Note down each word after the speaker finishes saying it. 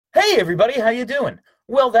Hey everybody, how you doing?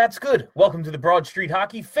 Well, that's good. Welcome to the Broad Street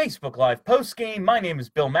Hockey Facebook Live postgame. My name is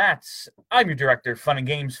Bill Matz. I'm your director of fun and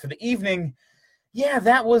games for the evening. Yeah,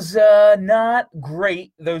 that was not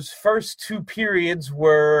great. Those first two periods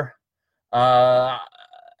were hot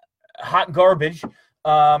garbage.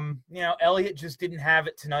 Elliott just didn't have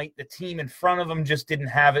it tonight. The team in front of him just didn't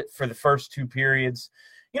have it for the first two periods.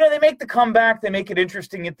 They make the comeback. They make it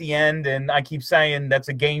interesting at the end, and I keep saying that's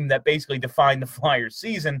a game that basically defined the Flyers'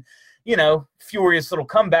 season. Furious little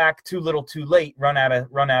comeback, too little, too late, run out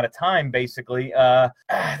of time, basically.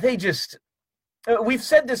 We've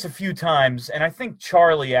said this a few times, and I think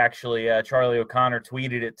Charlie O'Connor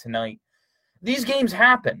tweeted it tonight. These games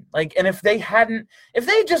happen, and if they had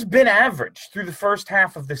just been average through the first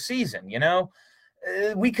half of the season,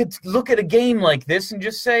 we could look at a game like this and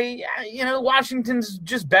just say, Washington's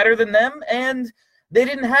just better than them, and they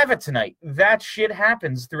didn't have it tonight. That shit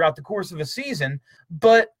happens throughout the course of a season,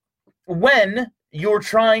 but when you're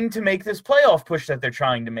trying to make this playoff push that they're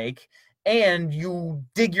trying to make, and you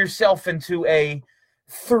dig yourself into a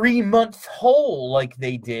 3-month hole like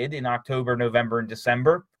they did in October, November, and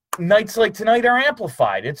December, nights like tonight are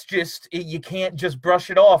amplified. It's just, you can't just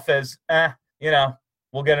brush it off as,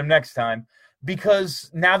 we'll get them next time.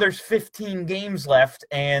 Because now there's 15 games left,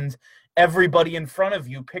 and everybody in front of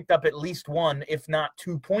you picked up at least 1, if not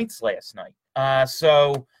 2 points last night.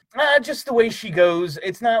 Just the way she goes,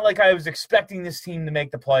 it's not like I was expecting this team to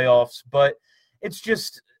make the playoffs, but it's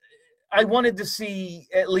just, I wanted to see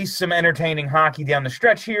at least some entertaining hockey down the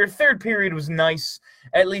stretch here. Third period was nice.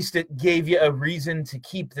 At least it gave you a reason to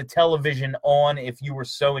keep the television on if you were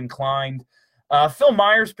so inclined. Phil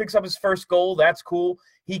Myers picks up his first goal. That's cool.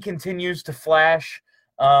 He continues to flash.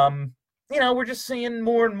 We're just seeing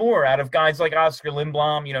more and more out of guys like Oscar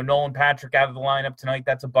Lindblom, Nolan Patrick out of the lineup tonight.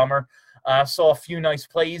 That's a bummer. Saw a few nice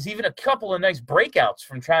plays, even a couple of nice breakouts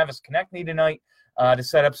from Travis Konecny tonight to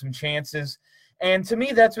set up some chances. And to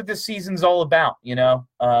me, that's what this season's all about,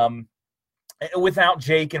 Without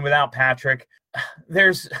Jake and without Patrick,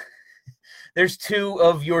 there's 2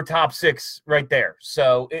 of your top 6 right there.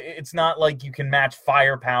 So it's not like you can match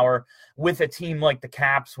firepower with a team like the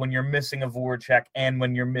Caps when you're missing a Voracek and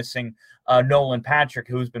when you're missing Nolan Patrick,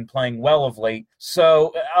 who's been playing well of late.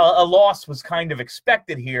 So a loss was kind of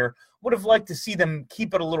expected here. Would have liked to see them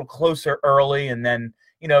keep it a little closer early, and then,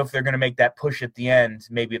 if they're going to make that push at the end,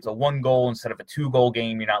 maybe it's a 1-goal instead of a 2-goal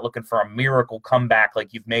game. You're not looking for a miracle comeback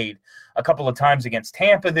like you've made a couple of times against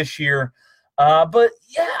Tampa this year. But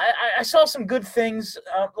yeah, I saw some good things.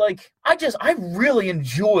 I really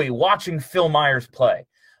enjoy watching Phil Myers play.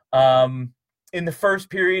 In the first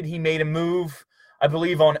period, he made a move, I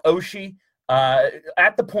believe, on Oshie.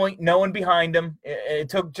 At the point, no one behind him. It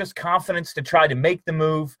took just confidence to try to make the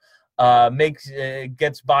move.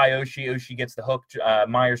 Gets by Oshie. Oshie gets the hook.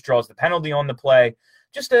 Myers draws the penalty on the play.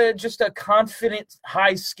 Just a confident,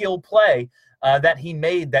 high-skill play. That he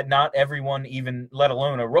made that not everyone, even let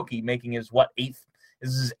alone a rookie, making his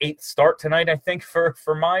his 8th start tonight, I think,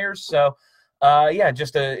 for Myers. So,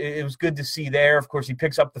 it was good to see there. Of course, he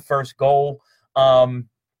picks up the first goal.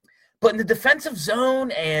 But in the defensive zone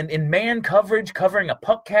and in man coverage, covering a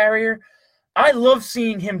puck carrier, I love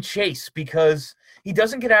seeing him chase because he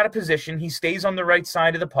doesn't get out of position. He stays on the right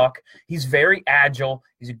side of the puck. He's very agile.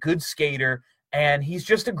 He's a good skater, and he's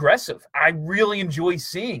just aggressive. I really enjoy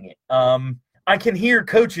seeing it. I can hear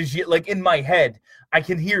coaches, in my head, I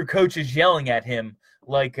can hear coaches yelling at him,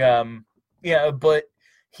 but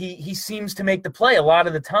he seems to make the play a lot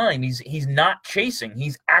of the time. He's not chasing.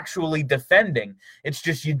 He's actually defending. It's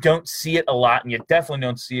just you don't see it a lot, and you definitely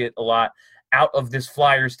don't see it a lot out of this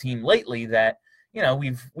Flyers team lately that,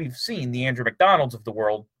 we've seen the Andrew McDonalds of the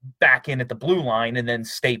world back in at the blue line and then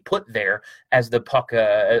stay put there as the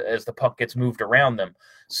puck gets moved around them.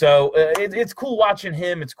 So it's cool watching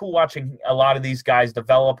him. It's cool watching a lot of these guys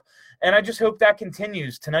develop, and I just hope that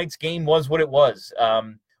continues. Tonight's game was what it was.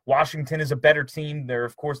 Washington is a better team. They're,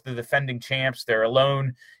 of course, the defending champs. They're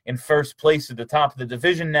alone in first place at the top of the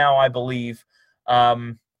division now, I believe.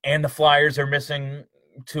 And the Flyers are missing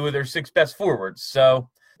 2 of their 6 best forwards. So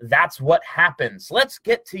that's what happens. Let's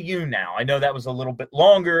get to you now. I know that was a little bit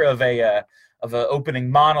longer of a opening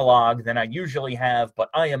monologue than I usually have, but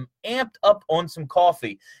I am amped up on some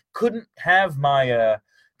coffee. Couldn't have my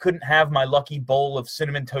lucky bowl of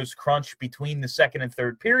Cinnamon Toast Crunch between the second and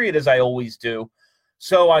third period as I always do.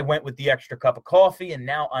 So I went with the extra cup of coffee, and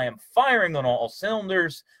now I am firing on all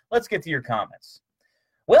cylinders. Let's get to your comments.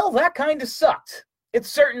 Well, that kind of sucked. It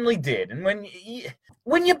certainly did. And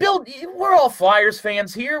when you build, we're all Flyers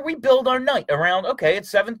fans here. We build our night around, okay, it's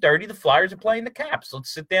 7:30. The Flyers are playing the Caps. Let's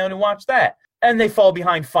sit down and watch that. And they fall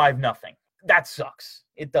behind 5-0. That sucks.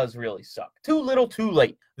 It does really suck. Too little, too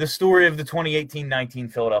late. The story of the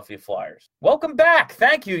 2018-19 Philadelphia Flyers. Welcome back.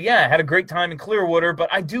 Thank you. Yeah, I had a great time in Clearwater,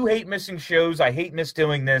 but I do hate missing shows. I hate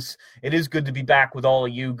doing this. It is good to be back with all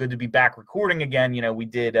of you. Good to be back recording again. We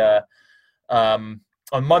did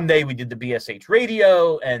on Monday, we did the BSH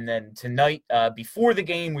radio, and then tonight, before the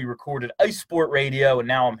game, we recorded Ice Sport Radio, and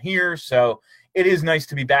now I'm here, so it is nice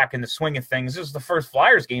to be back in the swing of things. This is the first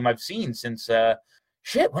Flyers game I've seen since,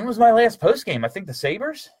 when was my last post game? I think the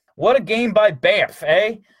Sabres? What a game by Banff,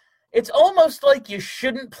 eh? It's almost like you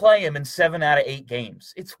shouldn't play him in 7 out of 8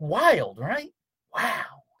 games. It's wild, right? Wow.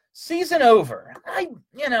 Season over.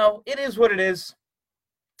 It is what it is.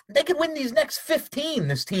 They could win these next 15.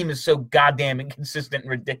 This team is so goddamn inconsistent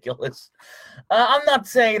and ridiculous. I'm not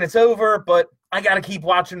saying it's over, but I got to keep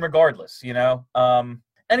watching regardless,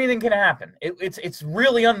 Anything can happen. It's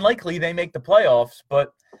really unlikely they make the playoffs,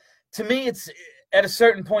 but to me, it's at a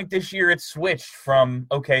certain point this year, it's switched from,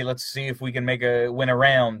 okay, let's see if we can win a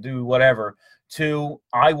round, do whatever, to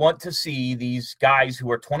I want to see these guys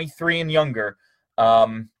who are 23 and younger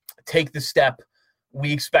take the step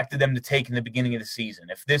we expected them to take in the beginning of the season.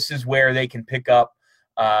 If this is where they can pick up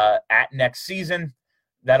at next season,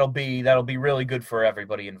 that'll be really good for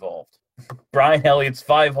everybody involved. Brian Elliott's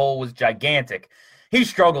 5-hole was gigantic. He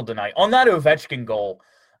struggled tonight. On that Ovechkin goal,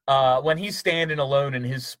 when he's standing alone in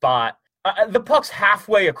his spot, the puck's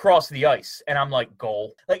halfway across the ice, and I'm like,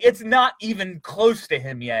 goal. Like, it's not even close to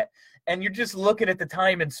him yet, and you're just looking at the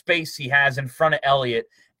time and space he has in front of Elliott,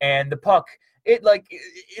 and the puck, it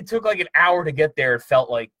took like an hour to get there, it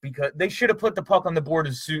felt like, because they should have put the puck on the board,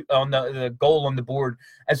 on the goal on the board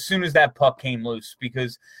as soon as that puck came loose,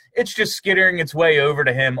 because it's just skittering its way over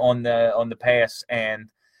to him on the pass, and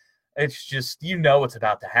it's just, what's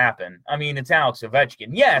about to happen. I mean, it's Alex Ovechkin.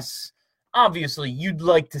 Yes, obviously, you'd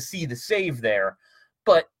like to see the save there,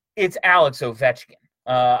 but it's Alex Ovechkin.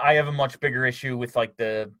 I have a much bigger issue with like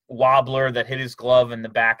the wobbler that hit his glove in the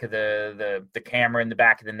back of the camera in the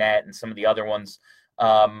back of the net and some of the other ones.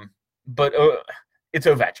 But it's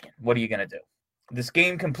Ovechkin. What are you going to do? This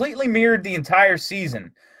game completely mirrored the entire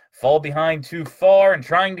season. Fall behind too far and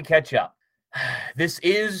trying to catch up. This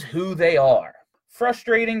is who they are.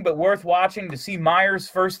 Frustrating, but worth watching to see Myers'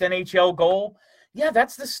 first NHL goal. Yeah,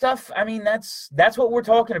 that's the stuff. I mean, that's what we're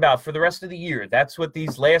talking about for the rest of the year. That's what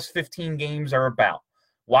these last 15 games are about.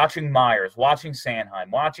 Watching Myers, watching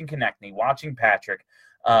Sanheim, watching Konechny, watching Patrick,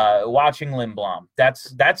 watching Lindblom.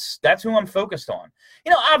 That's who I'm focused on.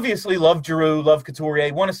 Obviously love Giroux, love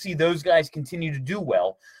Couturier, want to see those guys continue to do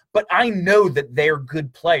well, but I know that they're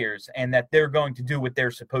good players and that they're going to do what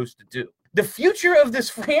they're supposed to do. The future of this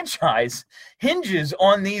franchise hinges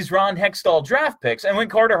on these Ron Hextall draft picks. And when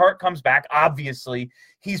Carter Hart comes back, obviously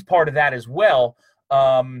he's part of that as well.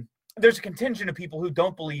 There's a contingent of people who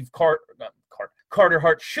don't believe Carter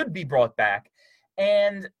Hart should be brought back.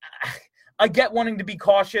 And I get wanting to be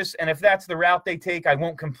cautious. And if that's the route they take, I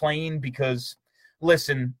won't complain because,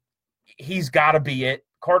 listen, he's got to be it.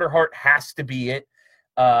 Carter Hart has to be it.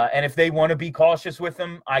 And if they want to be cautious with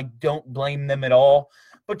him, I don't blame them at all.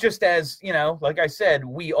 But just as, like I said,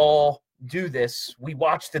 we all do this. We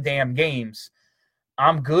watch the damn games.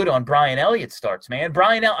 I'm good on Brian Elliott starts, man.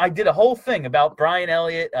 I did a whole thing about Brian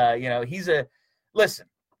Elliott.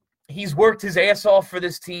 He's worked his ass off for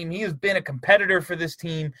this team. He has been a competitor for this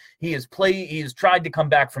team. He has tried to come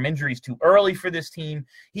back from injuries too early for this team.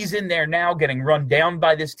 He's in there now getting run down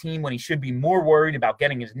by this team when he should be more worried about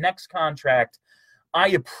getting his next contract. I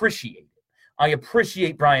appreciate it. I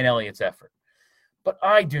appreciate Brian Elliott's effort. But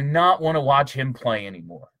I do not want to watch him play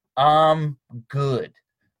anymore. Good.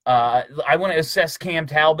 I want to assess Cam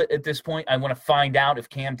Talbot at this point. I want to find out if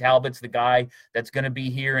Cam Talbot's the guy that's going to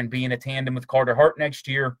be here and be in a tandem with Carter Hart next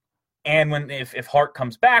year. And if Hart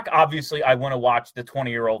comes back, obviously I want to watch the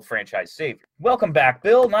 20-year-old franchise savior. Welcome back,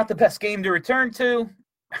 Bill. Not the best game to return to.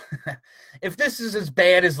 If this is as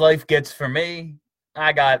bad as life gets for me,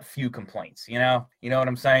 I got few complaints, You know what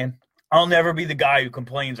I'm saying? I'll never be the guy who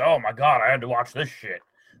complains, oh, my God, I had to watch this shit.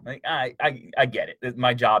 Like, I get it.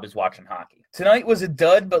 My job is watching hockey. Tonight was a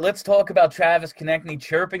dud, but let's talk about Travis Konechny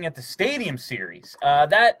chirping at the Stadium Series.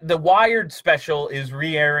 The Wired special is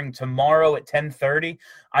re-airing tomorrow at 10:30.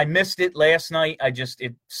 I missed it last night.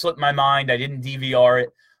 It slipped my mind. I didn't DVR it.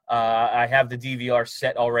 I have the DVR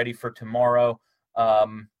set already for tomorrow.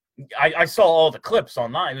 I saw all the clips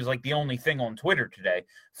online. It was like the only thing on Twitter today.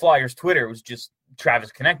 Flyers Twitter was just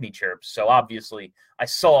Travis Konechny chirps. So obviously I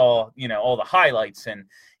saw, all the highlights, and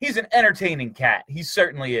he's an entertaining cat. He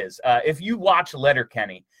certainly is. If you watch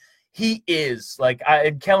Letterkenny, he is like,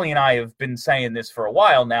 Kelly and I have been saying this for a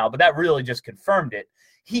while now, but that really just confirmed it.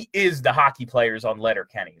 he is the hockey players on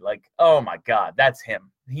Letterkenny. Like, oh my God, that's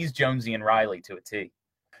him. He's Jonesy and Riley to a T.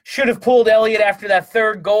 Should have pulled Elliott after that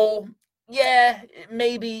third goal. Yeah,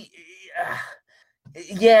 maybe.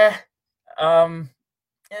 Yeah. The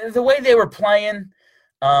way they were playing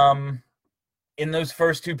in those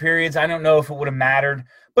first two periods, I don't know if it would have mattered,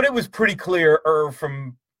 but it was pretty clear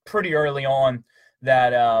from pretty early on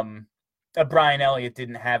that Brian Elliott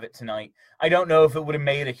didn't have it tonight. I don't know if it would have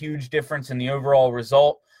made a huge difference in the overall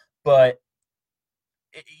result, but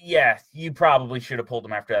yeah, you probably should have pulled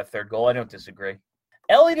him after that third goal. I don't disagree.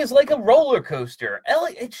 Elliott is like a roller coaster.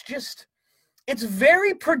 Elliott, it's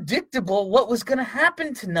very predictable what was going to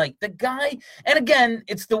happen tonight. The guy, and again,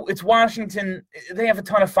 it's Washington. They have a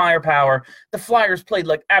ton of firepower. The Flyers played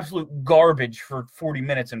like absolute garbage for 40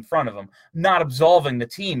 minutes in front of them, not absolving the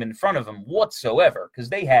team in front of them whatsoever because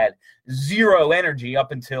they had zero energy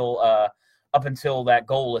up until that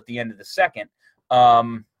goal at the end of the second.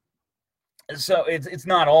 So it's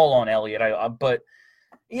not all on Elliott, but.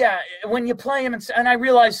 Yeah, when you play him, and I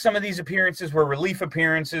realize some of these appearances were relief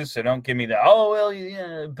appearances, so don't give me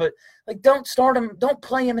the, but like don't start him, don't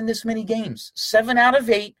play him in this many games. 7 out of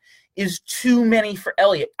 8 is too many for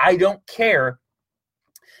Elliott. I don't care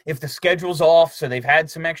if the schedule's off, so they've had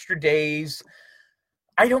some extra days.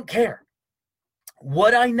 I don't care.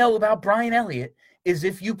 What I know about Brian Elliott is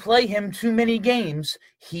if you play him too many games,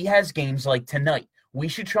 he has games like tonight. We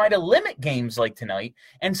should try to limit games like tonight.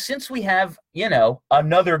 And since we have,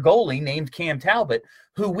 another goalie named Cam Talbot,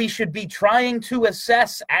 who we should be trying to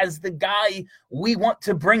assess as the guy we want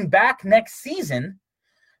to bring back next season,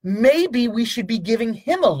 maybe we should be giving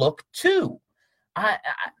him a look too. I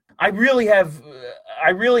really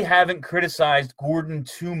haven't criticized Gordon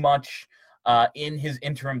too much in his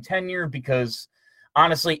interim tenure because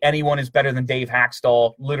honestly, anyone is better than Dave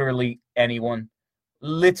Hackstall. Literally anyone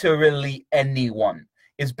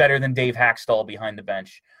is better than Dave Hackstall behind the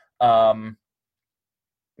bench. But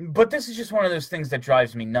this is just one of those things that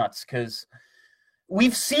drives me nuts because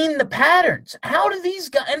we've seen the patterns. How do these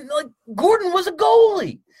guys – and, Gordon was a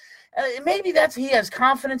goalie. Maybe he has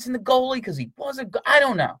confidence in the goalie because he was I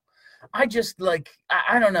don't know. I just,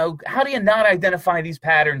 I don't know. How do you not identify these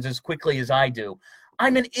patterns as quickly as I do?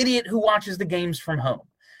 I'm an idiot who watches the games from home.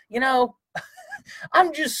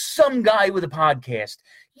 I'm just some guy with a podcast.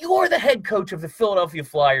 You're the head coach of the Philadelphia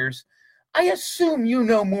Flyers. I assume you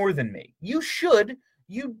know more than me. You should.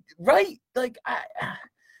 Right?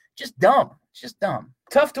 Just dumb. It's just dumb.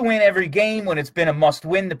 Tough to win every game when it's been a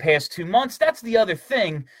must-win the past 2 months. That's the other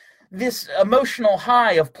thing. This emotional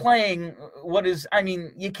high of playing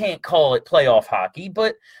you can't call it playoff hockey,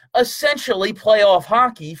 but essentially playoff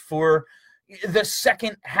hockey for the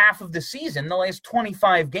second half of the season, the last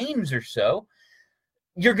 25 games or so.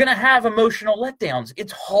 You're going to have emotional letdowns.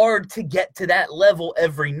 It's hard to get to that level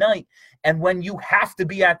every night. And when you have to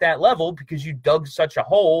be at that level because you dug such a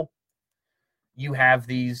hole, you have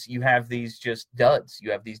these just duds.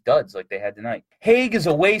 You have these duds like they had tonight. Hague is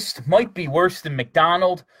a waste. Might be worse than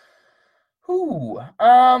McDonald.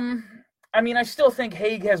 I still think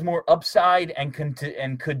Hague has more upside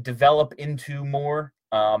and could develop into more.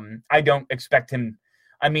 I don't expect him.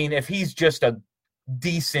 If he's just a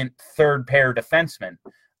decent third pair defenseman,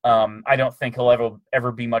 I don't think he'll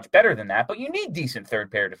ever be much better than that, but you need decent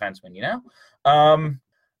third pair defensemen,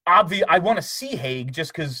 I want to see Hague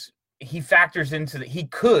just because he factors into he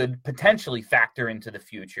could potentially factor into the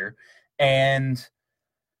future, and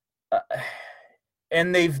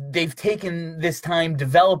they've taken this time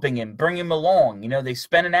developing him, bring him along. They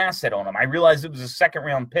spent an asset on him. I realized it was a second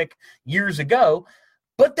round pick years ago,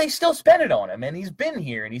 but they still spent it on him, and he's been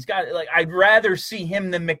here, and he's got I'd rather see him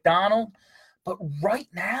than McDonald. But right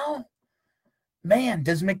now, man,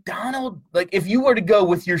 does McDonald if you were to go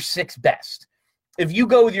with your six best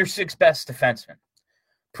defenseman,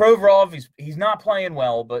 Provorov, he's not playing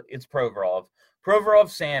well, but it's Provorov,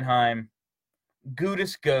 Sanheim,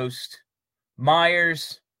 Gudas, Ghost,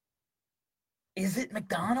 Myers. Is it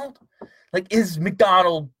McDonald? Is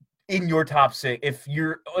McDonald in your top six? If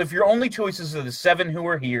your only choices are the 7 who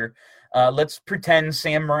are here, let's pretend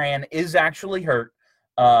Sam Morin is actually hurt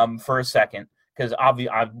for a second, because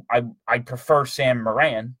I prefer Sam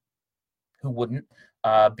Morin. Who wouldn't?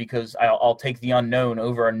 Because I'll take the unknown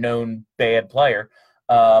over a known bad player.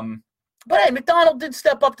 But hey, McDonald did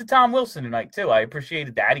step up to Tom Wilson tonight too. I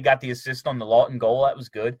appreciated that. He got the assist on the Lawton goal. That was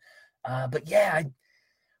good. But yeah,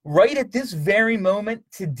 right at this very moment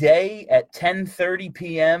today at 10:30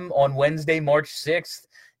 p.m. on Wednesday, March 6th,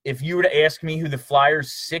 if you were to ask me who the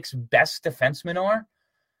Flyers' 6 best defensemen are,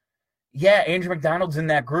 yeah, Andrew McDonald's in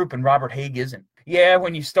that group and Robert Hague isn't. Yeah,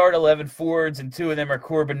 when you start 11 forwards and two of them are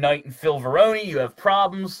Corbin Knight and Phil Varone, you have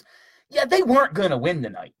problems. Yeah, they weren't going to win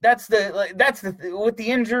tonight. That's with the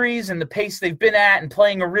injuries and the pace they've been at and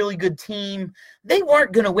playing a really good team, they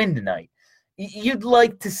weren't going to win tonight. You'd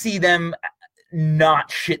like to see them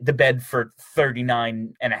not shit the bed for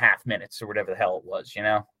 39 and a half minutes or whatever the hell it was, you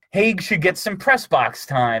know? Haig should get some press box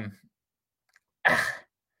time.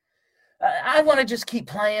 I want to just keep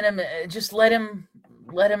playing him. Just let him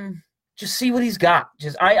just see what he's got.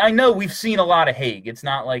 I know we've seen a lot of Haig. It's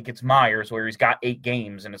not like it's Myers where he's got 8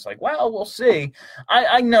 games and it's like, well, we'll see.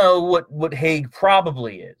 I know what Haig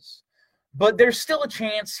probably is. But there's still a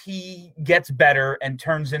chance he gets better and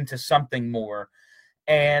turns into something more.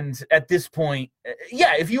 And at this point,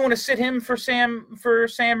 yeah, if you want to sit him for Sam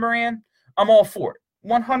Moran, I'm all for it.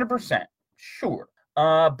 100%. Sure.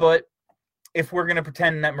 But if we're going to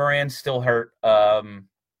pretend that Moran's still hurt,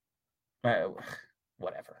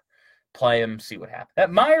 whatever. Play him, see what happens.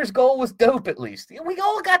 That Myers goal was dope, at least. We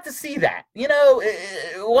all got to see that. You know,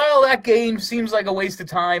 while that game seems like a waste of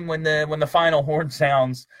time when the final horn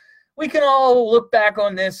sounds, we can all look back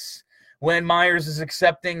on this when Myers is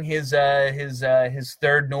accepting his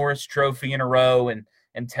third Norris Trophy in a row and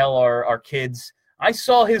tell our kids, I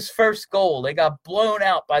saw his first goal. They got blown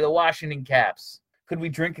out by the Washington Caps. Could we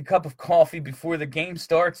drink a cup of coffee before the game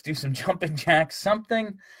starts, do some jumping jacks,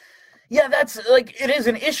 something? Yeah, that's like, it is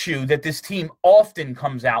an issue that this team often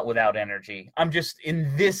comes out without energy. I'm just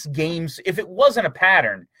in this game. If it wasn't a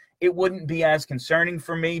pattern, it wouldn't be as concerning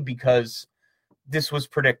for me because this was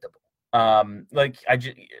predictable. Phil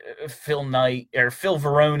Knight or Phil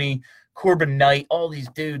Varone, Corbin Knight, all these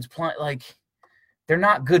dudes play like they're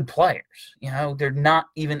not good players. You know, they're not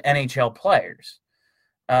even NHL players.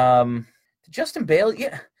 Justin Bailey,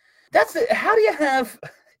 yeah, how do you have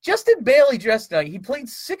Justin Bailey dressed tonight? He played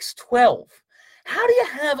 6'12". How do you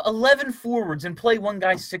have 11 forwards and play one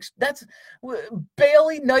guy 6? That's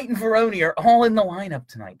Bailey, Knight, and Varone are all in the lineup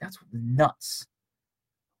tonight. That's nuts.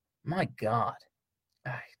 My God.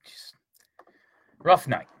 Rough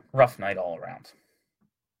night all around.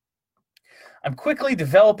 I'm quickly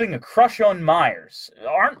developing a crush on Myers.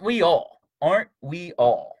 Aren't we all?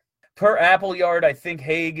 Per Appleyard, I think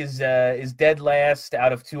Haig is dead last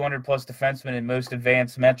out of 200-plus defensemen in most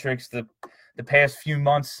advanced metrics the past few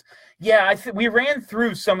months. Yeah, we ran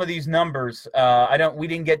through some of these numbers. We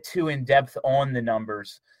didn't get too in depth on the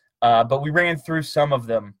numbers, but we ran through some of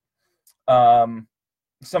them.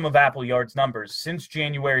 Some of Appleyard's numbers since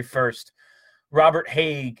January 1st. Robert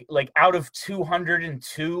Haig, like out of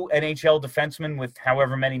 202 NHL defensemen with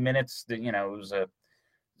however many minutes, that it was a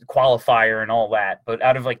qualifier and all that, but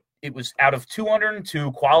out of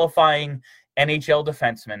 202 qualifying NHL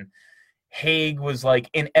defensemen, Haig was like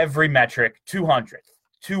in every metric 200th,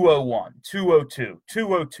 201, 202,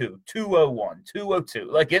 202, 201, 202.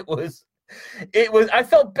 Like it was I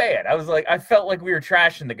felt bad. I felt like we were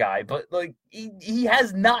trashing the guy, but like he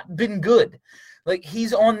has not been good. Like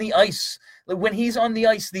he's on the ice. Like when he's on the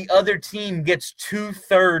ice, the other team gets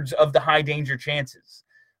 2/3 of the high danger chances.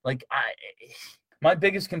 Like my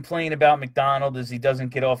biggest complaint about McDonald is he doesn't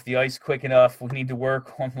get off the ice quick enough. We need to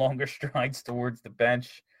work on longer strides towards the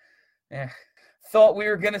bench. Thought we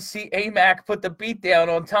were going to see Amac put the beat down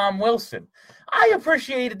on Tom Wilson. I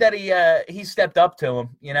appreciated that he stepped up to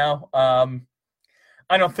him, you know.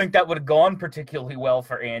 I don't think that would have gone particularly well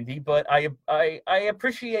for Andy, but I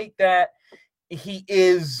appreciate that he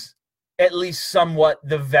is at least somewhat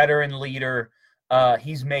the veteran leader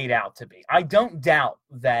he's made out to be. I don't doubt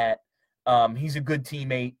that he's a good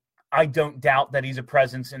teammate. I don't doubt that he's a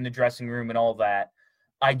presence in the dressing room and all that.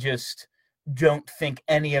 I just don't think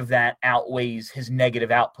any of that outweighs his negative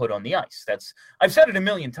output on the ice. I've said it a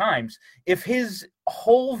million times. If his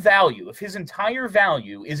whole value, if his entire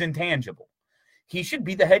value is intangible, he should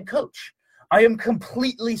be the head coach. I am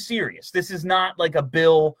completely serious. This is not like a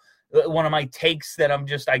Bill, one of my takes that I'm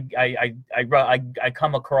just I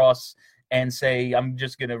come across and say I'm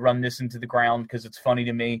just going to run this into the ground because it's funny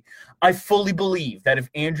to me. I fully believe that if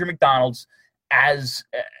Andrew McDonald's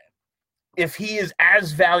if he is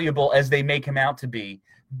as valuable as they make him out to be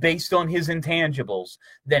based on his intangibles,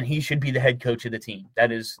 then he should be the head coach of the team.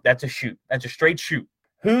 That's a shoot. That's a straight shoot.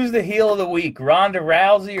 Who's the heel of the week, Ronda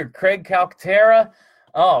Rousey or Craig Calcaterra?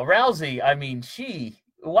 Oh, Rousey, I mean,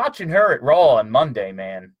 watching her at Raw on Monday,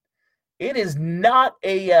 man, it is not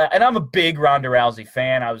and I'm a big Ronda Rousey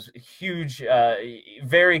fan. I was huge,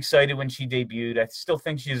 very excited when she debuted. I still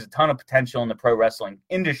think she has a ton of potential in the pro wrestling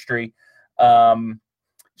industry. For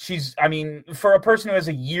a person who has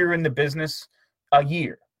a year in the business,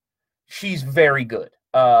 she's very good.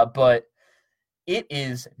 But it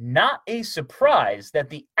is not a surprise that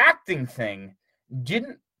the acting thing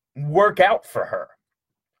didn't work out for her.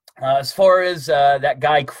 As far as that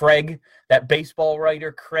guy Craig, that baseball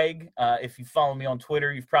writer Craig, if you follow me on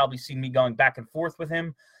Twitter, you've probably seen me going back and forth with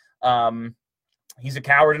him. He's a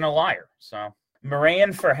coward and a liar. So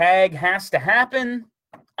Moran for Hag has to happen.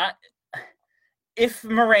 If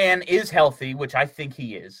Moran is healthy, which I think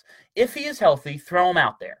he is, if he is healthy, throw him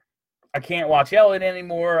out there. I can't watch Elliott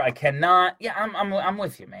anymore. I cannot. Yeah, I'm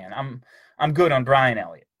with you, man. I'm good on Brian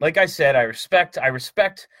Elliott. Like I said, I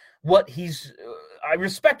respect what he's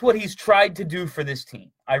tried to do for this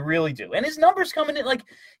team. I really do. And his numbers coming in, like,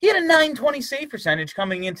 he had a 920 save percentage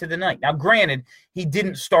coming into the night. Now, granted, he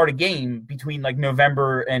didn't start a game between like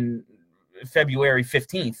November and February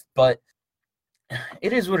 15th, but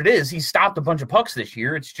it is what it is. He stopped a bunch of pucks this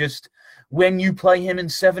year. It's just when you play him in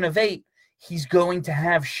 7 of 8, he's going to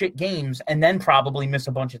have shit games and then probably miss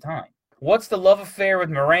a bunch of time. What's the love affair with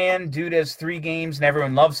Moran? Dude has 3 games and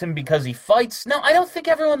everyone loves him because he fights. No, I don't think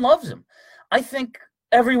everyone loves him. I think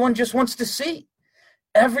everyone just wants to see.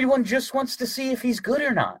 Everyone just wants to see if he's good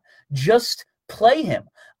or not. Just play him.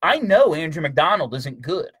 I know Andrew McDonald isn't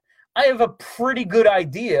good. I have a pretty good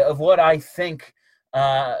idea of what I think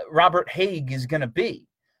Robert Haig is going to be.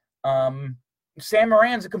 Sam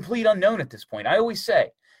Moran's a complete unknown at this point. I always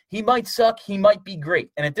say, he might suck, he might be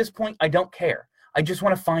great. And at this point, I don't care. I just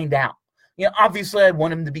want to find out. You know, obviously, I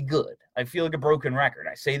want him to be good. I feel like a broken record.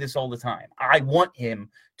 I say this all the time. I want him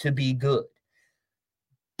to be good.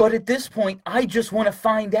 But at this point, I just want to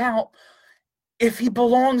find out if he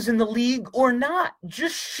belongs in the league or not.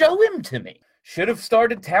 Just show him to me. Should have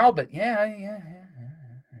started Talbot. Yeah.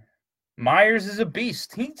 Myers is a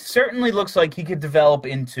beast. He certainly looks like he could develop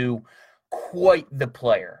into quite the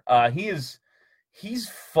player. He's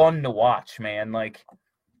fun to watch, man. Like,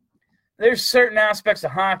 there's certain aspects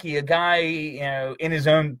of hockey, a guy,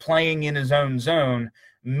 playing in his own zone,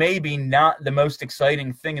 maybe not the most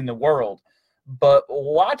exciting thing in the world, but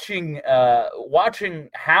watching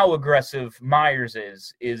how aggressive Myers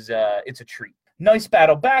is it's a treat. Nice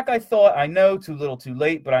battle back, I thought. I know, too little, too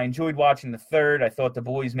late, but I enjoyed watching the third. I thought the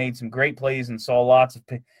boys made some great plays and saw lots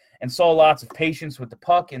of patience with the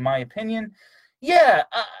puck, in my opinion. Yeah,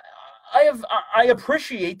 I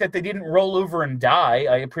appreciate that they didn't roll over and die.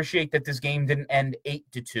 I appreciate that this game didn't end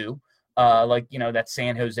 8-2, that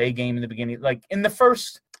San Jose game in the beginning. Like in the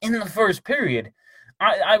first period,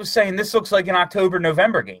 I was saying this looks like an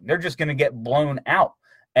October-November game. They're just going to get blown out,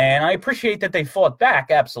 and I appreciate that they fought back.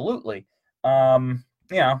 Absolutely.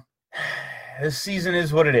 This season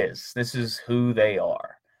is what it is. This is who they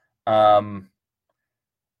are.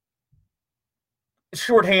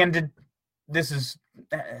 Shorthanded. This is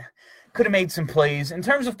could have made some plays. In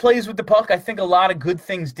terms of plays with the puck, I think a lot of good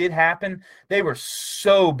things did happen. They were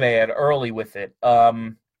so bad early with it.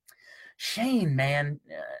 Shane, man,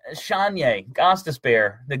 Shanye,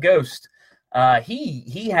 Gostisbehere, the Ghost.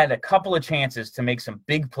 He had a couple of chances to make some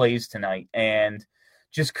big plays tonight and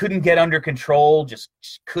just couldn't get under control, just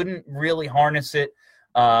couldn't really harness it.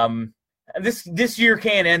 This year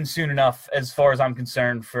can't end soon enough, as far as I'm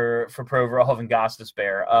concerned, for Provorov and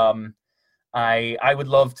Gostisbehere. I would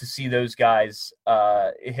love to see those guys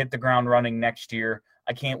hit the ground running next year.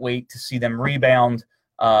 I can't wait to see them rebound.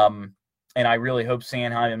 And I really hope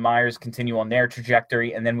Sanheim and Myers continue on their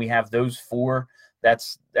trajectory. And then we have those 4.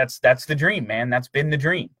 That's the dream, man. That's been the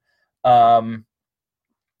dream. But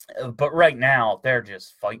right now, they're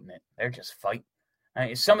just fighting it. They're just fighting. I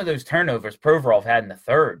mean, some of those turnovers Provorov had in the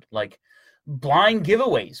third, like blind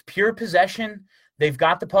giveaways, pure possession. They've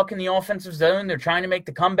got the puck in the offensive zone. They're trying to make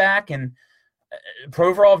the comeback, and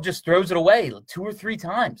Provorov just throws it away 2 or 3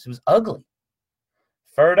 times. It was ugly.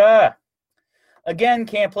 Ferda. Again,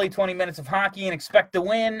 can't play 20 minutes of hockey and expect to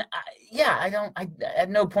win. At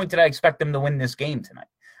no point did I expect them to win this game tonight.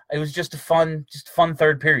 It was just a fun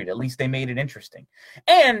third period. At least they made it interesting.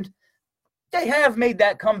 And they have made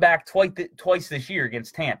that comeback twice this year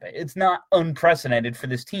against Tampa. It's not unprecedented for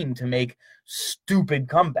this team to make stupid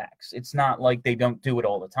comebacks. It's not like they don't do it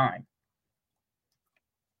all the time.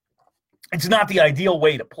 It's not the ideal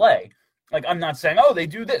way to play. Like, I'm not saying, they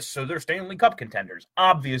do this, so they're Stanley Cup contenders.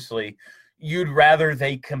 Obviously, you'd rather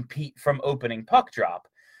they compete from opening puck drop.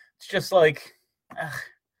 It's just like,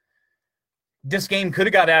 this game could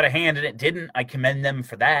have got out of hand, and it didn't. I commend them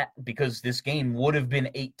for that, because this game would have been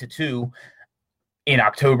 8-2 in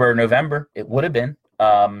October or November. It would have been.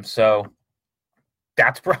 So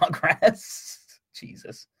that's progress.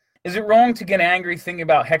 Jesus. Is it wrong to get angry thinking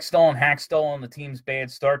about Hextall and Hackstall on the team's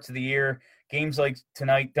bad start to the year? Games like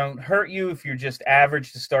tonight don't hurt you if you're just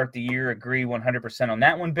average to start the year. Agree 100% on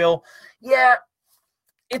that one, Bill. Yeah,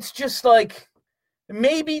 it's just like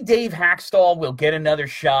maybe Dave Hackstall will get another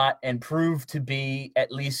shot and prove to be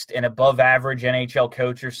at least an above-average NHL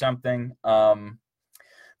coach or something.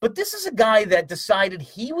 But this is a guy that decided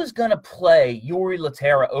he was going to play Jori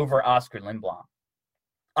Lehtera over Oskar Lindblom.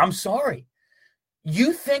 I'm sorry.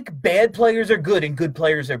 You think bad players are good and good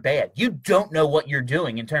players are bad. You don't know what you're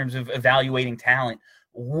doing in terms of evaluating talent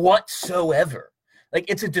whatsoever. Like,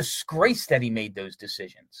 it's a disgrace that he made those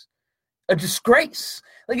decisions. A disgrace.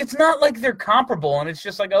 Like, it's not like they're comparable and it's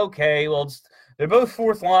just like, okay, well, they're both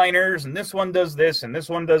fourth liners and this one does this and this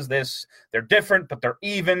one does this. They're different, but they're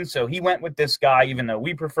even. So he went with this guy, even though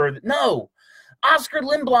we prefer that. No, Oskar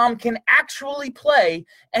Lindblom can actually play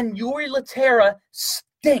and Jori Lehtera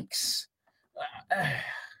stinks.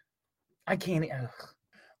 I can't.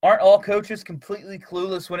 Aren't all coaches completely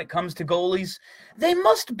clueless when it comes to goalies? They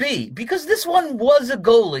must be, because this one was a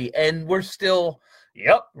goalie and we're still,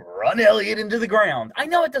 run Elliott into the ground. I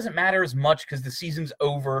know it doesn't matter as much because the season's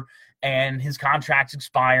over and his contract's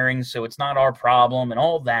expiring, so it's not our problem and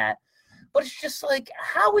all that. But it's just like,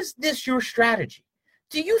 how is this your strategy?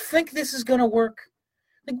 Do you think this is going to work?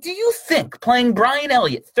 Like, do you think playing Brian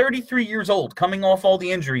Elliott, 33 years old, coming off all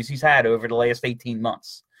the injuries he's had over the last 18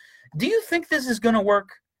 months, do you think this is going to work?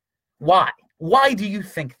 Why? Why do you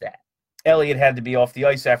think that? Elliott had to be off the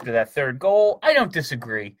ice after that third goal. I don't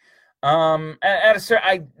disagree.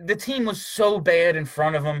 The team was so bad in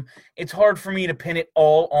front of him. It's hard for me to pin it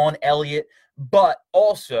all on Elliott, but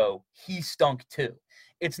also he stunk too.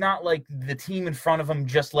 It's not like the team in front of him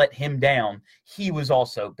just let him down. He was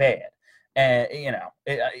also bad.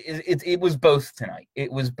 It was both tonight.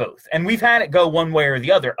 It was both. And we've had it go one way or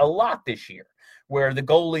the other a lot this year, where the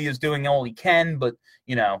goalie is doing all he can, but,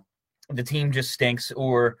 the team just stinks,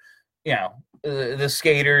 or, the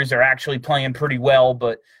skaters are actually playing pretty well,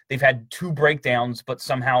 but they've had 2 breakdowns, but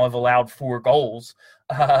somehow have allowed 4 goals.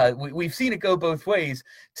 We've seen it go both ways.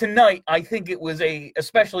 Tonight, I think it was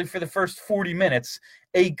especially for the first 40 minutes,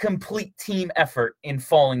 a complete team effort in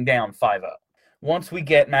falling down 5-0. Once we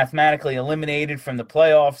get mathematically eliminated from the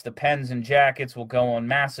playoffs, the Pens and Jackets will go on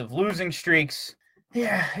massive losing streaks.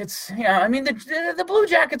 Yeah, the Blue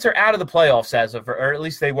Jackets are out of the playoffs or at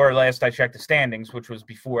least they were last I checked the standings, which was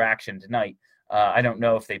before action tonight. I don't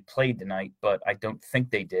know if they played tonight, but I don't think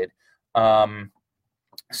they did. They're out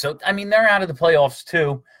of the playoffs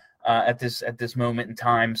too at this moment in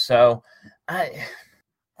time. So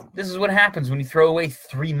this is what happens when you throw away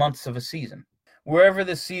 3 months of a season. Wherever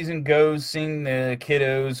the season goes, seeing the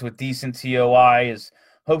kiddos with decent TOI is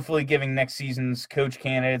hopefully giving next season's coach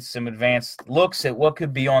candidates some advanced looks at what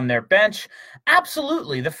could be on their bench.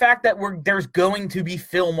 Absolutely. The fact that there's going to be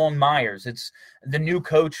film on Myers. It's the new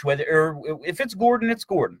coach, if it's Gordon, it's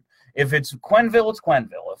Gordon. If it's Quenneville, it's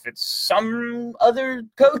Quenneville. If it's some other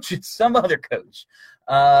coach, it's some other coach.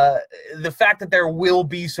 The fact that there will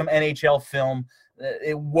be some NHL film,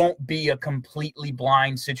 it won't be a completely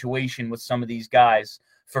blind situation with some of these guys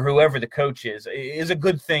for whoever the coach is a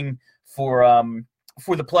good thing for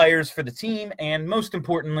the players, for the team, and most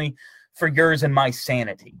importantly, for yours and my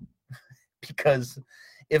sanity. Because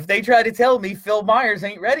if they try to tell me Phil Myers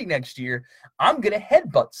ain't ready next year, I'm going to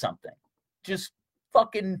headbutt something. Just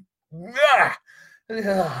fucking...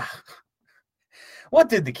 What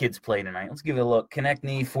did the kids play tonight? Let's give it a look.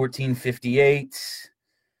 Konechny, 1458.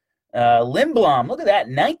 Lindblom, look at that,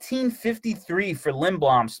 1953 for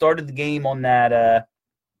Lindblom. Started the game on that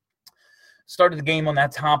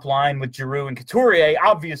top line with Giroux and Couturier.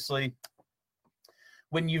 Obviously,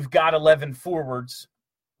 when you've got 11 forwards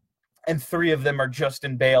and 3 of them are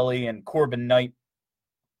Justin Bailey and Corbin Knight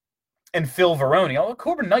and Phil Varone. Oh,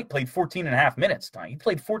 Corbin Knight played 14 and a half minutes tonight. He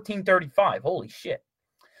played 14:35. Holy shit.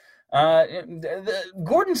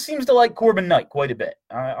 Gordon seems to like Corbin Knight quite a bit.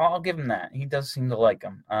 I'll give him that. He does seem to like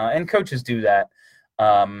him. And coaches do that.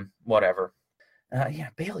 Whatever.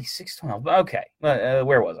 Bailey 612. Okay.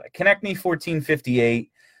 Where was I? Konechny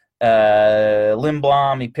 1458.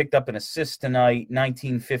 Lindblom, he picked up an assist tonight,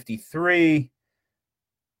 1953.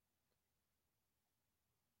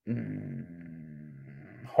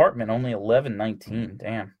 Hartman only 11-19.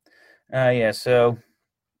 Damn.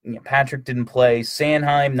 Patrick didn't play.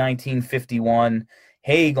 Sanheim 1951.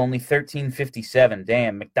 Haig only 1357.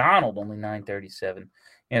 Damn. McDonald only 937.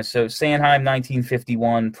 So Sanheim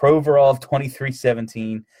 1951. Provorov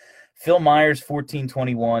 2317. Phil Myers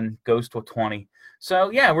 1421. Goes to 20. So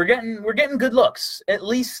we're getting good looks. At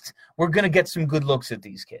least we're gonna get some good looks at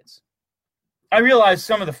these kids. I realize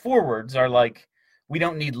some of the forwards are like, we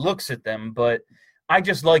don't need looks at them, but I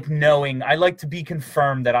just like knowing. I like to be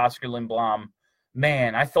confirmed that Oskar Lindblom,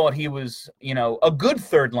 man, I thought he was, a good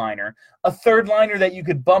third liner, a third liner that you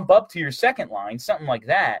could bump up to your second line, something like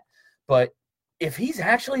that. But if he's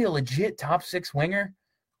actually a legit top 6 winger,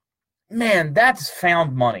 man, that's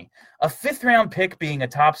found money. A 5th-round pick being a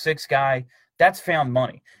top 6 guy, that's found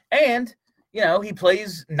money. And, he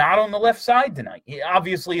plays not on the left side tonight.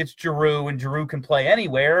 Obviously, it's Giroux, and Giroux can play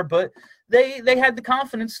anywhere, but they had the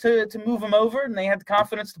confidence to move him over, and they had the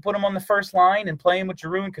confidence to put him on the first line and play him with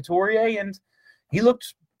Giroux and Couturier, and he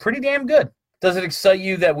looked pretty damn good. Does it excite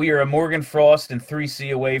you that we are a Morgan Frost and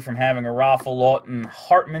 3C away from having a Raffle, Lawton,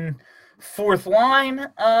 Hartman 4th line?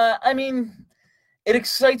 It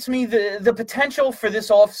excites me, the potential for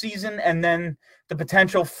this offseason, and then the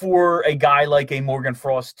potential for a guy like a Morgan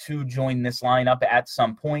Frost to join this lineup at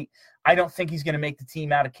some point. I don't think he's going to make the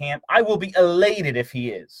team out of camp. I will be elated if he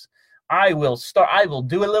is. I will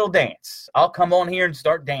do a little dance. I'll come on here and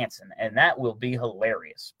start dancing, and that will be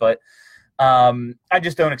hilarious. But I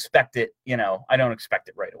just don't expect it, I don't expect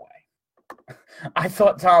it right away. I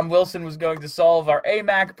thought Tom Wilson was going to solve our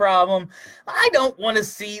AMAC problem. I don't want to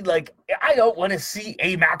see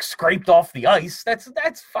AMAC scraped off the ice.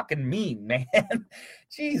 That's fucking mean, man.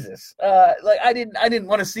 Jesus. I didn't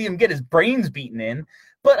want to see him get his brains beaten in.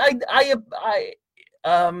 But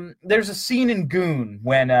there's a scene in Goon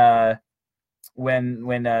when Doug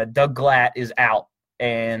Glatt is out,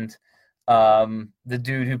 and the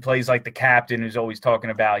dude who plays like the captain, who's always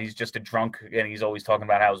talking about he's just a drunk and he's always talking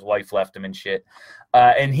about how his wife left him and shit,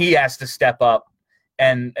 and he has to step up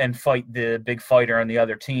and fight the big fighter on the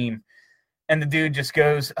other team, and the dude just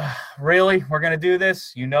goes, really, we're gonna do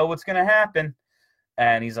this, what's gonna happen?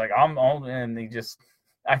 And he's like, and he just,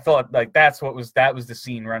 I thought like that was the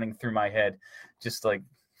scene running through my head, just like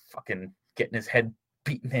fucking getting his head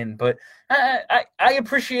beaten in. But I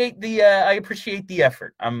appreciate the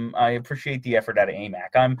effort. I appreciate the effort out of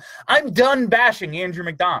AMAC. I'm done bashing Andrew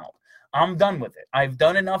McDonald. I'm done with it. I've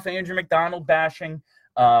done enough Andrew McDonald bashing.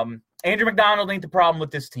 Andrew McDonald ain't the problem with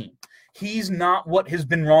this team. He's not what has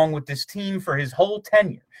been wrong with this team for his whole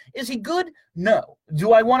tenure. Is he good? No.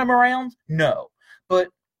 Do I want him around? No. But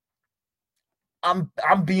I'm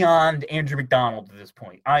beyond Andrew McDonald at this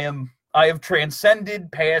point. I have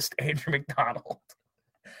transcended past Andrew McDonald.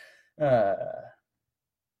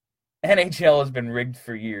 NHL has been rigged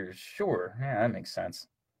for years. Sure. Yeah, that makes sense.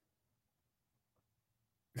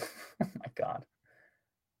 Oh my God.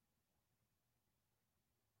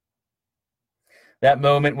 That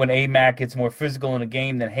moment when AMAC gets more physical in a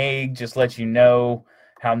game than Hague just lets you know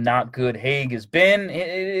how not good Hague has been.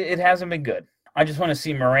 It hasn't been good. I just want to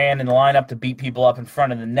see Moran in the lineup to beat people up in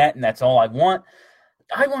front of the net, and that's all I want.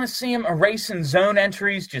 I want to see him erasing zone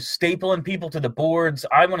entries, just stapling people to the boards.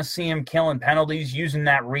 I want to see him killing penalties, using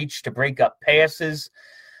that reach to break up passes.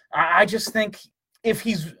 I just think if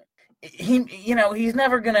he's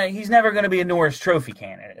never gonna be a Norris Trophy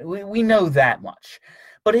candidate. We know that much.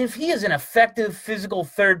 But if he is an effective physical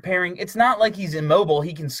third pairing, it's not like he's immobile.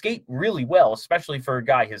 He can skate really well, especially for a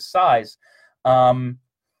guy his size.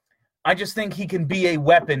 I just think he can be a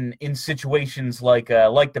weapon in situations like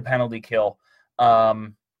the penalty kill.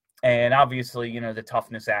 And obviously, the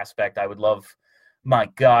toughness aspect. I would love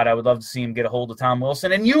to see him get a hold of Tom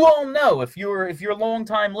Wilson. And you all know, if you're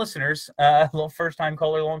longtime listeners, first time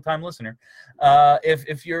caller, long-time listener,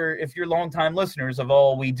 if you're longtime listeners of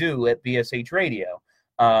all we do at BSH Radio,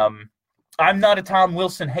 I'm not a Tom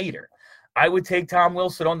Wilson hater. I would take Tom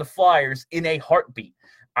Wilson on the Flyers in a heartbeat.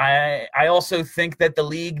 I also think that the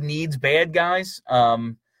league needs bad guys.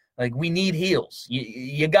 We need heels.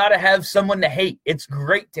 You got to have someone to hate. It's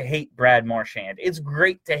great to hate Brad Marchand. It's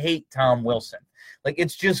great to hate Tom Wilson.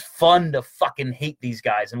 It's just fun to fucking hate these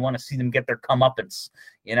guys and want to see them get their comeuppance,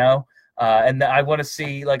 And I want to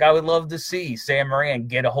see, I would love to see Sam Moran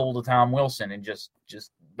get a hold of Tom Wilson and just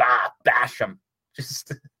bash him.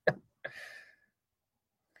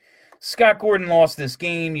 Scott Gordon lost this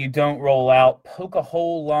game. You don't roll out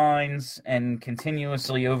poke-a-hole lines and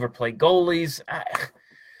continuously overplay goalies.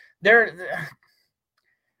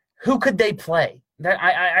 Who could they play?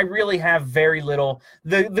 I really have very little.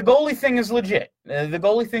 The goalie thing is legit. The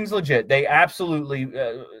goalie thing's legit. They absolutely.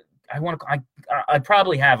 I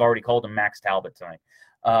probably have already called him Max Talbot tonight.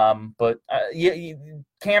 But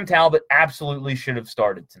Cam Talbot absolutely should have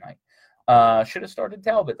started tonight. Should have started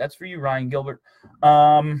Talbot. That's for you, Ryan Gilbert.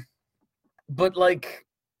 But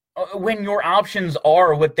when your options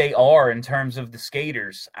are what they are in terms of the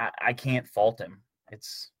skaters, I can't fault him.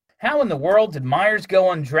 It's how in the world did Myers go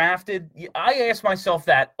undrafted? I ask myself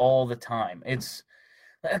that all the time. It's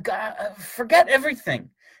a guy, forget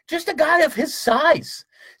everything. Just a guy of his size.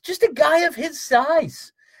 Did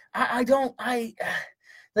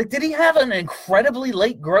he have an incredibly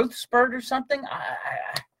late growth spurt or something?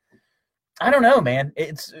 I don't know, man.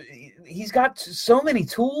 He's got so many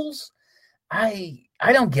tools.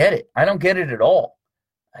 I don't get it. I don't get it at all.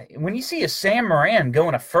 When you see a Sam Moran go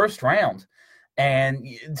in a first round, and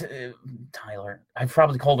Tyler, I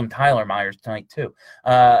probably called him Tyler Myers tonight too,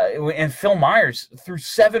 and Phil Myers through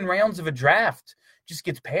 7 rounds of a draft just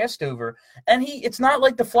gets passed over, and it's not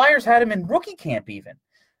like the Flyers had him in rookie camp even.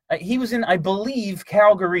 He was in, I believe,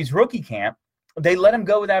 Calgary's rookie camp. They let him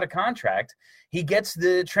go without a contract. He gets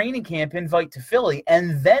the training camp invite to Philly,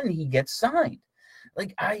 and then he gets signed.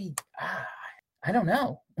 Like, I don't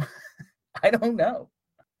know. I don't know.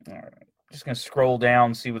 All right. Just going to scroll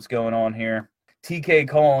down, see what's going on here. TK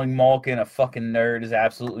calling Malkin a fucking nerd is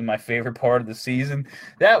absolutely my favorite part of the season.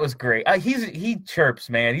 That was great. He chirps,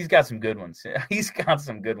 man. He's got some good ones. He's got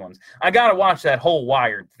some good ones. I got to watch that whole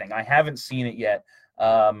Wired thing. I haven't seen it yet.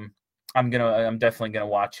 I'm definitely going to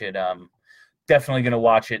watch it. Definitely going to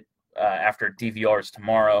watch it after it DVRs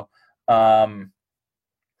tomorrow. I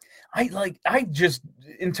just,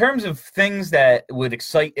 in terms of things that would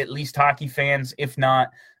excite at least hockey fans, if not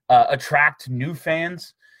attract new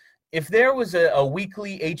fans, if there was a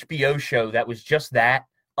weekly HBO show that was just that,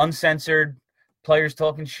 uncensored, players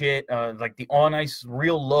talking shit, like the on-ice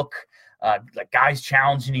real look, like guys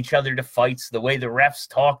challenging each other to fights, the way the refs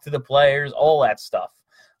talk to the players, all that stuff,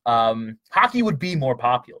 hockey would be more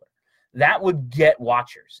popular. That would get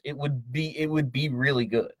watchers. It would be really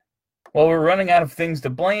good. Well, we're running out of things to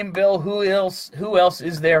blame, Bill. Who else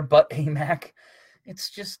is there but AMAC? It's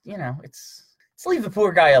just, let's leave the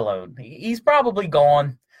poor guy alone. He's probably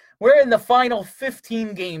gone. We're in the final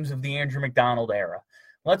 15 games of the Andrew McDonald era.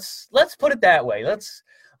 Let's put it that way. Let's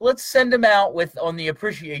send him out on the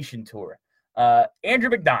appreciation tour. Andrew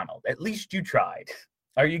McDonald, at least you tried.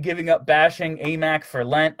 Are you giving up bashing AMAC for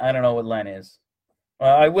Lent? I don't know what Lent is.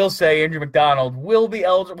 I will say Andrew McDonald will be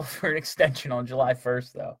eligible for an extension on July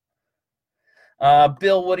 1st, though.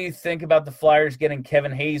 Bill, what do you think about the Flyers getting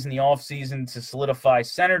Kevin Hayes in the offseason to solidify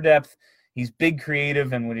center depth? He's big,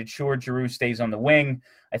 creative, and would ensure Giroux stays on the wing.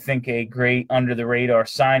 I think a great under-the-radar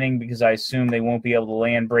signing because I assume they won't be able to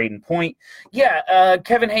land Braden Point. Yeah,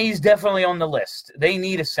 Kevin Hayes definitely on the list. They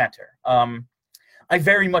need a center. I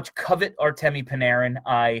very much covet Artemi Panarin.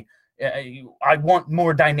 I want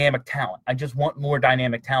more dynamic talent. I just want more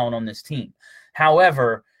dynamic talent on this team.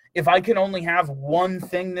 However, if I can only have one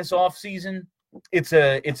thing this offseason, it's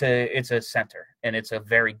a center, and it's a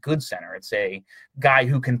very good center. It's a guy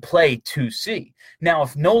who can play 2C. Now,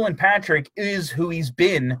 if Nolan Patrick is who he's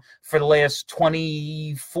been for the last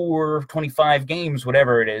 24, 25 games,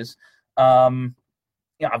 whatever it is,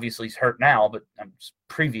 obviously he's hurt now, but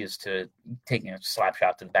previous to taking a slap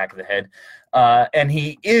shot to the back of the head, and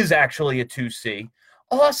he is actually a 2C,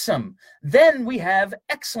 awesome. Then we have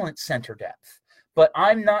excellent center depth. But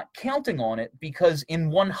I'm not counting on it because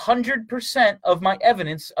in 100% of my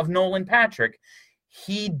evidence of Nolan Patrick,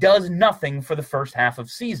 he does nothing for the first half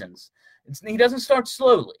of seasons. He doesn't start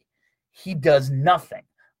slowly. He does nothing.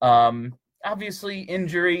 Obviously,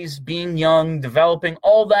 injuries, being young, developing,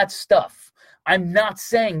 all that stuff. I'm not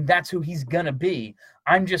saying that's who he's going to be.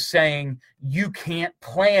 I'm just saying you can't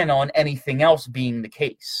plan on anything else being the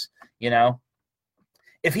case,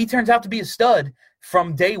 If he turns out to be a stud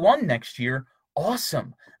from day one next year,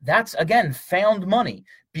 awesome. That's, again, found money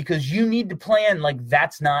because you need to plan like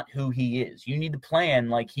that's not who he is. You need to plan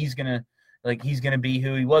like he's gonna be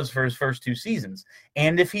who he was for his first 2 seasons.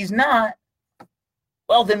 And if he's not,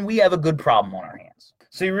 well, then we have a good problem on our hands.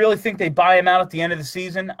 So you really think they buy him out at the end of the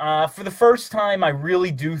season? For the first time, I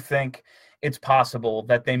really do think it's possible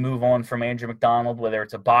that they move on from Andrew McDonald, whether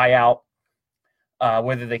it's a buyout,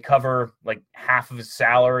 whether they cover like half of his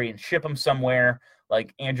salary and ship him somewhere,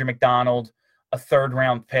 like Andrew McDonald, a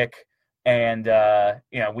 3rd-round pick, and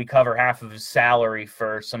we cover half of his salary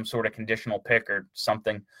for some sort of conditional pick or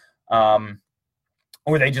something, or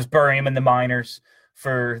they just bury him in the minors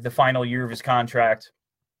for the final year of his contract.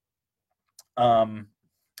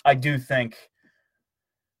 I do think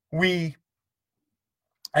for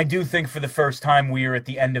the first time we are at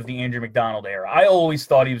the end of the Andrew McDonald era. I always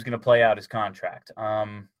thought he was going to play out his contract.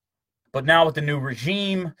 But now with the new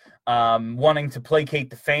regime, wanting to placate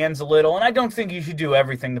the fans a little, and I don't think you should do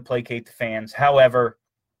everything to placate the fans. However,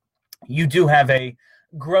 you do have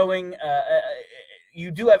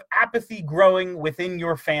apathy growing within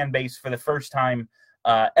your fan base for the first time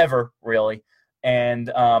ever, really.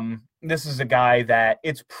 And this is a guy that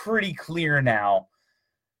it's pretty clear now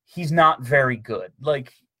he's not very good.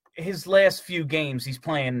 Like, his last few games, he's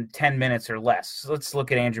playing 10 minutes or less. So let's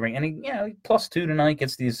look at Andrew. And he +2 tonight,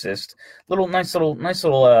 gets the assist. Nice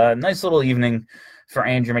little evening for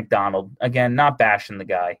Andrew McDonald. Again, not bashing the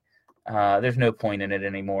guy. There's no point in it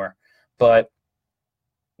anymore. But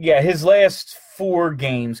Yeah, his last 4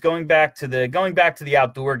 games, going back to the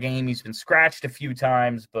outdoor game, he's been scratched a few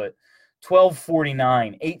times, but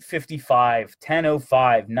 1249, 855,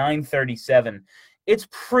 1005, 937. It's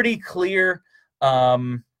pretty clear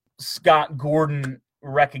Scott Gordon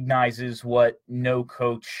recognizes what no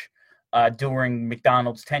coach during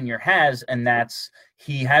McDonald's tenure has, and that's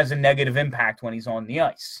he has a negative impact when he's on the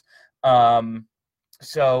ice.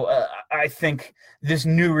 So I think this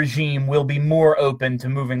new regime will be more open to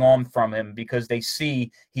moving on from him because they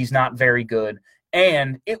see he's not very good,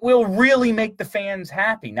 and it will really make the fans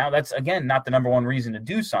happy. Now, that's, again, not the number one reason to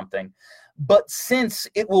do something, but since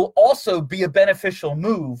it will also be a beneficial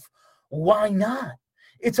move, why not?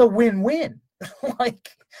 It's a win-win. Like,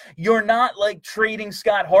 you're not like trading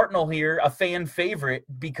Scott Hartnell here, a fan favorite,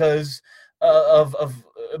 because of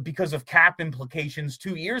cap implications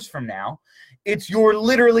 2 years from now. It's you're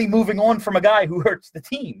literally moving on from a guy who hurts the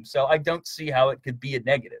team. So I don't see how it could be a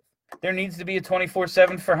negative. There needs to be a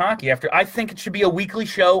 24/7 for hockey. I think it should be a weekly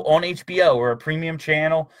show on HBO or a premium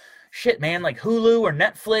channel. Shit, man, like Hulu or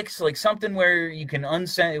Netflix, like something where you can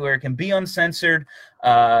where it can be uncensored,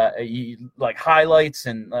 like highlights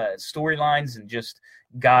and storylines and just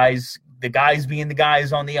the guys being the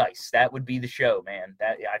guys on the ice. That would be the show, man.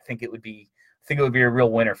 I think it would be a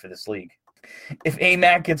real winner for this league. If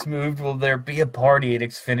AMAC gets moved, will there be a party at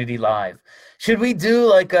Xfinity Live? Should we do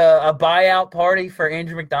like a buyout party for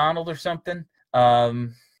Andrew McDonald or something? That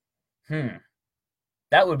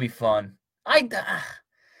would be fun.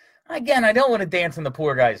 Again, I don't want to dance on the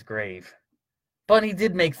poor guy's grave, but he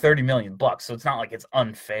did make $30 million, so it's not like it's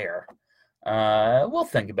unfair. We'll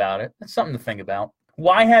think about it. It's something to think about.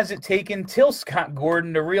 Why has it taken till Scott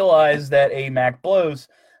Gordon to realize that AMAC blows?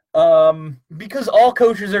 Because all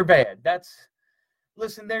coaches are bad.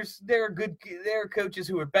 Listen, there are coaches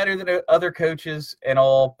who are better than other coaches and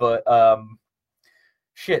all, but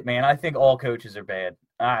shit, man, I think all coaches are bad.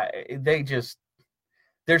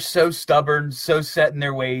 They're so stubborn, so set in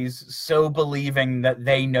their ways, so believing that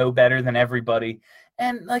they know better than everybody.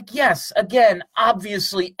 And, like, yes, again,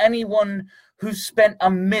 obviously anyone who's spent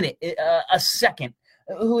a minute, a second,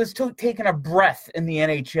 who has taken a breath in the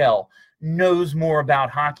NHL knows more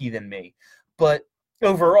about hockey than me. But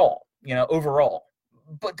overall,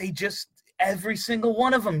 but every single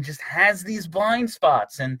one of them just has these blind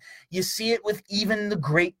spots. And you see it with even the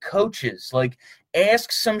great coaches. Like,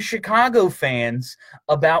 ask some Chicago fans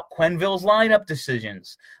about Quenneville's lineup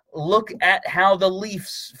decisions. Look at how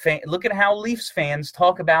Leafs fans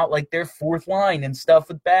talk about like their fourth line and stuff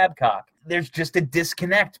with Babcock. There's just a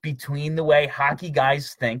disconnect between the way hockey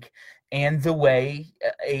guys think and the way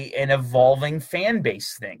an evolving fan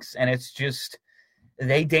base thinks. And it's just,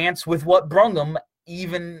 they dance with what brung them,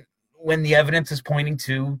 even when the evidence is pointing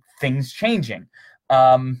to things changing.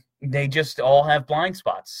 They just all have blind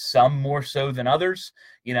spots, some more so than others.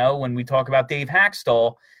 When we talk about Dave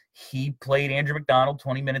Hackstall, he played Andrew McDonald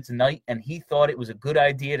 20 minutes a night, and he thought it was a good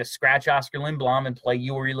idea to scratch Oscar Lindblom and play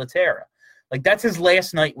Yuri Laterra. Like, that's his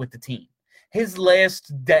last night with the team. His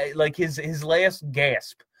last day, like his last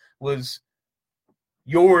gasp was,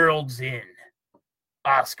 "Your world's in.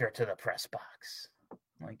 Oscar to the press box."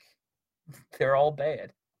 Like, they're all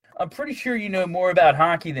bad. I'm pretty sure you know more about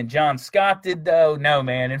hockey than John Scott did, though. No,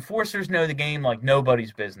 man. Enforcers know the game like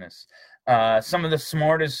nobody's business. Some of the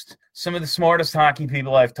smartest hockey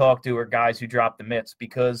people I've talked to are guys who drop the mitts,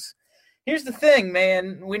 because here's the thing,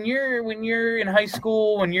 man. When you're in high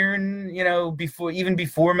school, when you're in,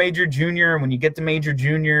 before major junior, when you get to major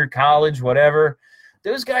junior, college, whatever,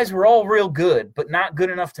 those guys were all real good, but not good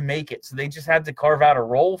enough to make it. So they just had to carve out a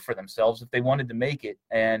role for themselves if they wanted to make it.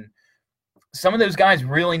 And some of those guys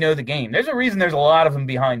really know the game. There's a reason there's a lot of them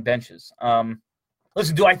behind benches.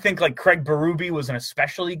 Listen, do I think like Craig Berube was an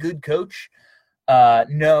especially good coach?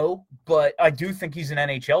 No, but I do think he's an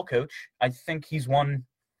NHL coach. I think he's one,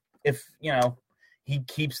 if, he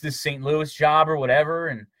keeps this St. Louis job or whatever,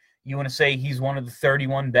 and you want to say he's one of the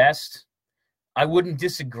 31 best, I wouldn't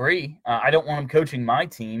disagree. I don't want him coaching my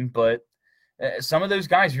team, but some of those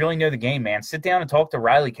guys really know the game, man. Sit down and talk to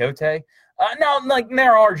Riley Cote. Now, like,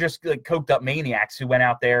 there are just like coked up maniacs who went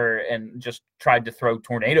out there and just tried to throw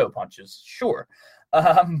tornado punches. Sure.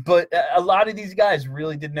 But a lot of these guys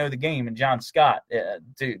really did know the game. And John Scott,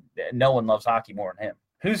 dude, no one loves hockey more than him.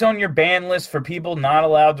 Who's on your ban list for people not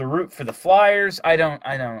allowed to root for the Flyers? I don't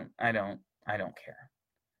care.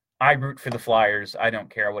 I root for the Flyers. I don't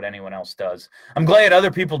care what anyone else does. I'm glad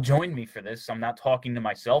other people join me for this. I'm not talking to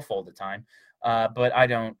myself all the time. But I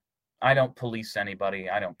don't police anybody.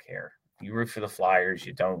 I don't care. You root for the Flyers,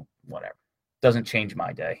 you don't, whatever. Doesn't change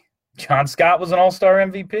my day. John Scott was an all-star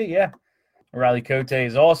MVP, yeah. Riley Cote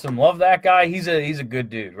is awesome. Love that guy. He's a good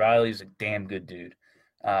dude. Riley's a damn good dude.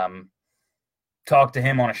 Talked to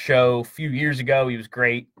him on a show a few years ago. He was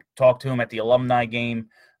great. Talked to him at the alumni game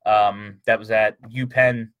that was at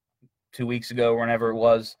UPenn 2 weeks ago, whenever it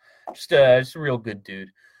was. Just a real good dude.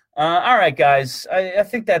 All right, guys. I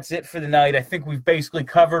think that's it for the night. I think we've basically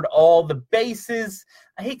covered all the bases.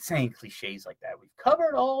 I hate saying cliches like that. We've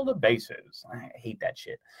covered all the bases. I hate that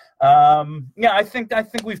shit. Yeah, I think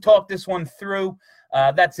we've talked this one through.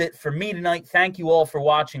 That's it for me tonight. Thank you all for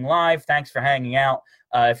watching live. Thanks for hanging out.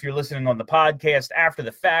 If you're listening on the podcast after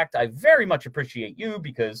the fact, I very much appreciate you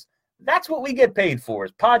because that's what we get paid for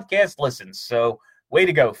is podcast listens. So way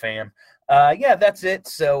to go, fam. Yeah, that's it.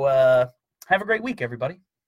 So have a great week, everybody.